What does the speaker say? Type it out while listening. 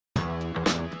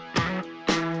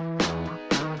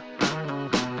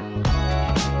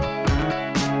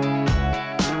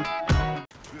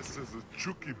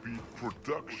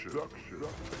production.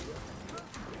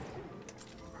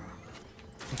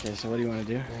 Okay, so what do you want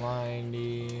to do?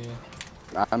 Blindy.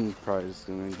 I'm probably just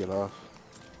gonna get off.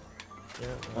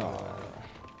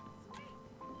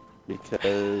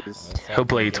 Because He'll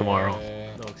play tomorrow.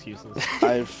 No excuses.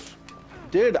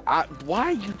 Dude, why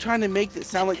are you trying to make it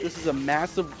sound like this is a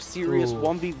massive, serious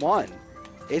 1v1?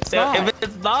 It's not. If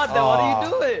it's not, then why do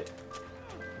you do it?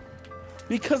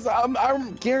 Because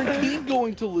I'm guaranteed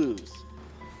going to lose.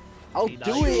 I'll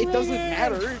do it. It doesn't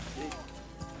matter.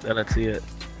 Then let's see it.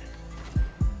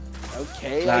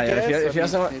 Okay, Nah, I guess. if you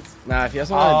want to do it,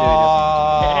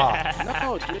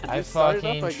 No, dude, I just start it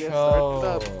fucking up, I guess.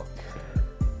 Start it choke.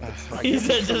 up. He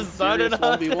said just start it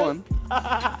up. 1v1.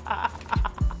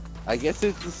 I guess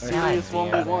it's a serious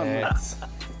 1v1.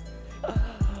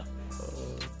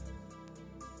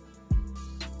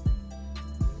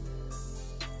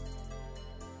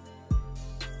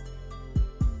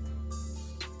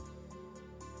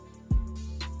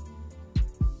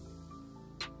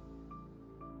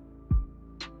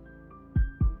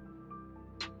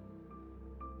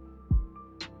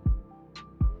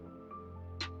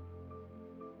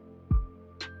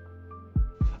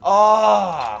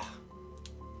 Ah!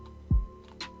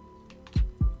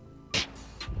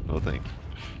 No thank you.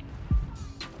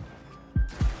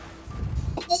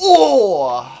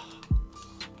 Oh!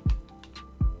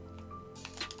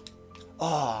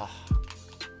 Ah!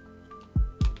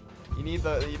 You need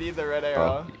the red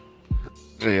arrow.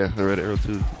 Yeah, the red arrow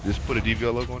too. Just put a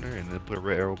DVL logo on there and then put a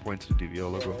red arrow point to the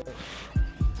DVL logo.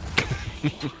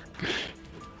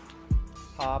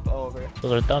 Hop over.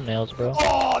 Those are thumbnails, bro.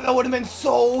 Oh, that would have been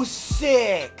so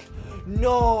sick!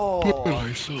 No!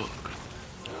 I suck.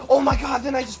 Oh my god,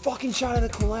 then I just fucking shot at a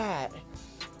collat.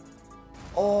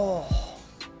 Oh.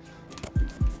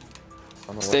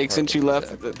 Steak, since you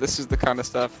left, this is the kind of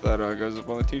stuff that goes up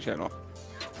on the 2 channel.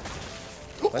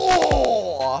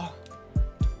 Oh!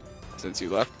 Since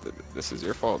you left, this is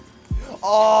your fault.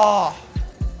 Oh!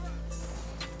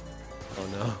 Oh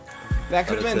no. That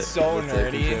could have been so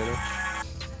nerdy.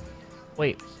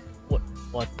 Wait,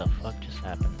 what the fuck just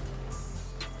happened?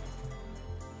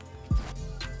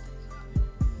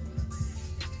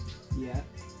 Yeah.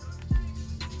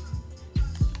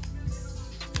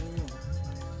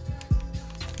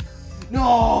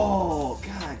 No!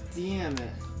 God damn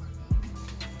it.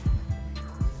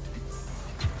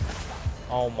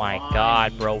 Oh my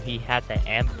god, bro, he had the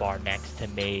M bar next to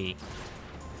me.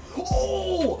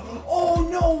 Oh! Oh,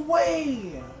 no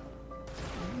way!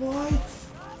 What?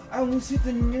 I almost hit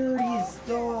the nerdiest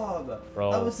dog.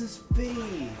 Bro. That was his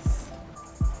face.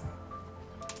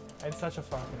 I had such a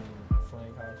fucking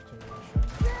flank opportunity.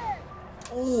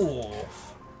 Oh!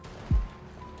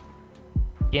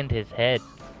 Skinned his head.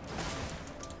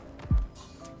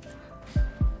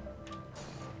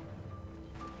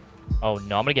 Oh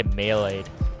no, I'm gonna get meleeed.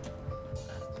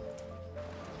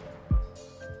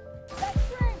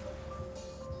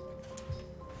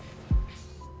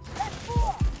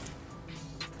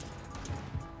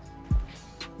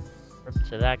 Rip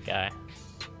to that guy.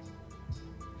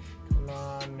 Come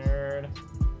on, nerd.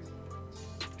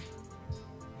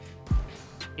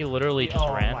 He literally just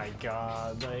ran. Oh my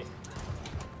god, like.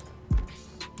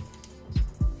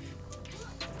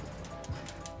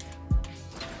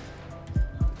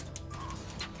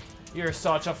 You're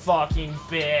such a fucking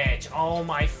bitch. Oh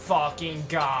my fucking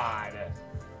god.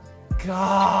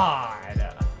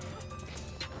 God.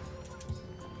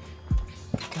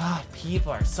 God,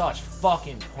 people are such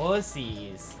fucking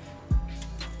pussies.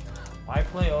 Why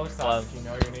play OSOK if you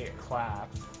know you're gonna get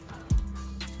clapped?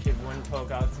 Kid wouldn't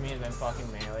poke out to me and then fucking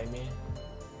melee me.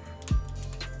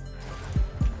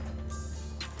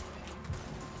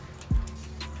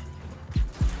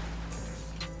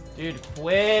 Dude,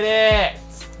 quit it!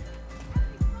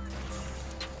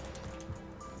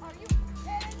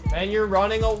 And you're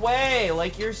running away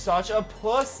like you're such a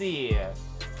pussy.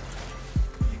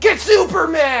 Get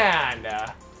Superman!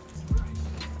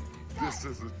 This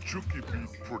is a Chucky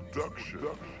Beat production.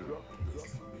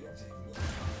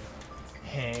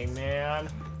 Hangman.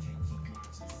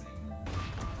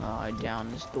 Oh, I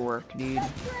downed this dork, dude.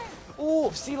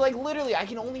 Ooh, see, like, literally, I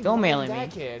can only Don't blame melee that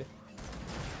me. kid.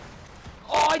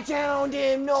 Oh, I downed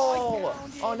him! No!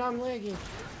 Oh, now I'm lagging.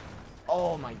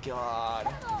 Oh my god.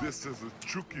 This is a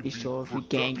Chucky Be Beat sure if you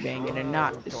production. gangbanging or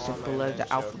not, as simple as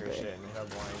the alphabet.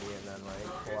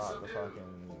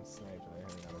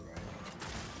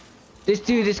 This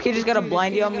kid just got a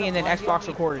blindy on me and then Xbox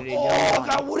recorded it. Oh,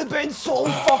 that would have been so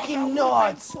fucking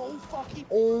nuts!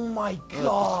 Oh my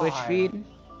god. Switch feed?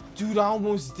 Dude, I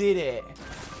almost did it.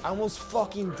 I almost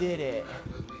fucking did it.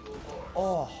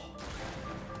 Oh.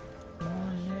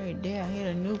 Alright, damn, hit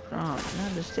a new prompt. Now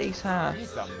the stakes high.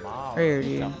 He's a mob. Prayer,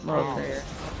 He's a dude. More mob. prayer.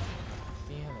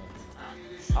 Damn it.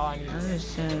 Oh, I need I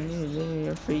understand you was living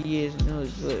here for years and it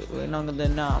was way longer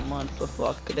than 9 months, but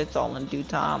fuck it, it's all in due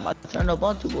time. I turned up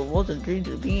onto what wasn't dreams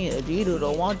of being a G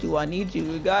don't want you, I need you.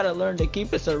 We gotta learn to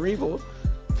keep it cerebral.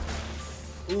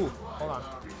 Ooh, hold on.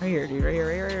 Right here, dude, right here,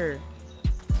 right here, right here.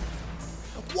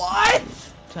 What?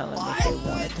 Tell them if they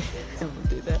wanted to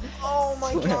do that. Oh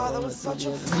my Swear god, that on was it, such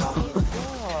a dude. fucking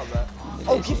job.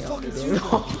 Oh, get fucking serious.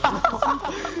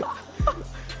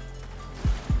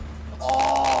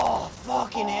 Oh,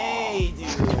 fucking A,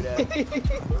 dude.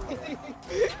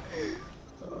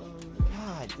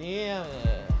 God damn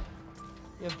it.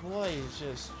 Your boy is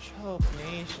just choke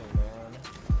nation, man.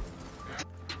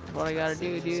 What I gotta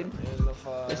do, dude?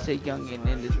 Let's say youngin'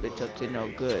 in this bitch up to no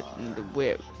good. In the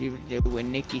whip. Even there with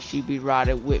Nikki, she be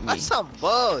riding with me. That's some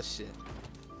bullshit.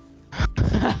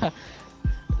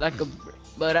 Like a,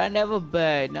 but I never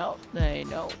beg. No, they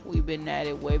no. We been at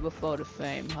it way before the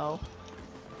fame, ho.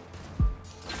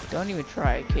 Don't even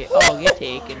try it, kid. Oh, get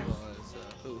taken.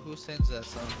 Who sends that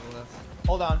song to us?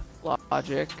 Hold on.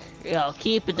 Logic. Yo,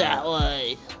 keep it that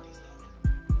way.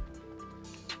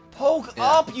 Poke Yeah.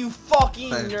 up, you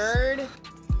fucking Thanks. nerd.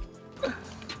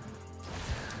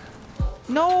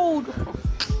 No.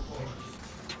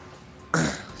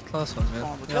 Close one,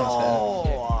 man. Yeah,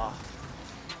 No.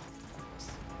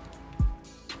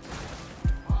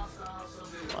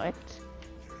 What?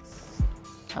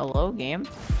 Hello, game.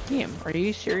 Game, are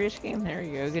you serious, game? There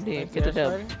you go. Good day. Get the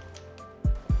dub.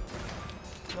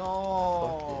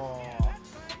 No.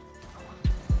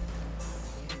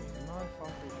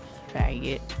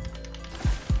 Faggot.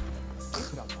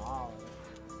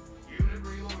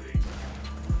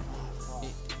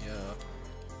 Yeah.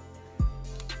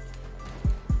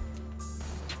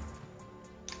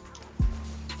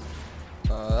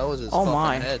 That was his Oh fucking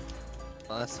my. head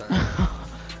last time.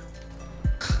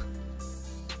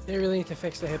 They really need to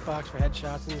fix the hitbox for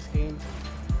headshots in this game.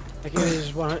 Like it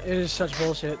is such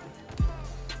bullshit.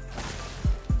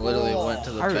 Literally went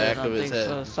to the I really back don't of his think head.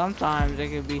 so. Sometimes there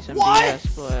could be some What?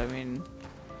 BS, but I mean,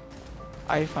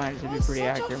 I find it to be pretty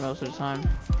accurate most of the time.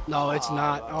 No, it's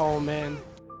not. Oh man.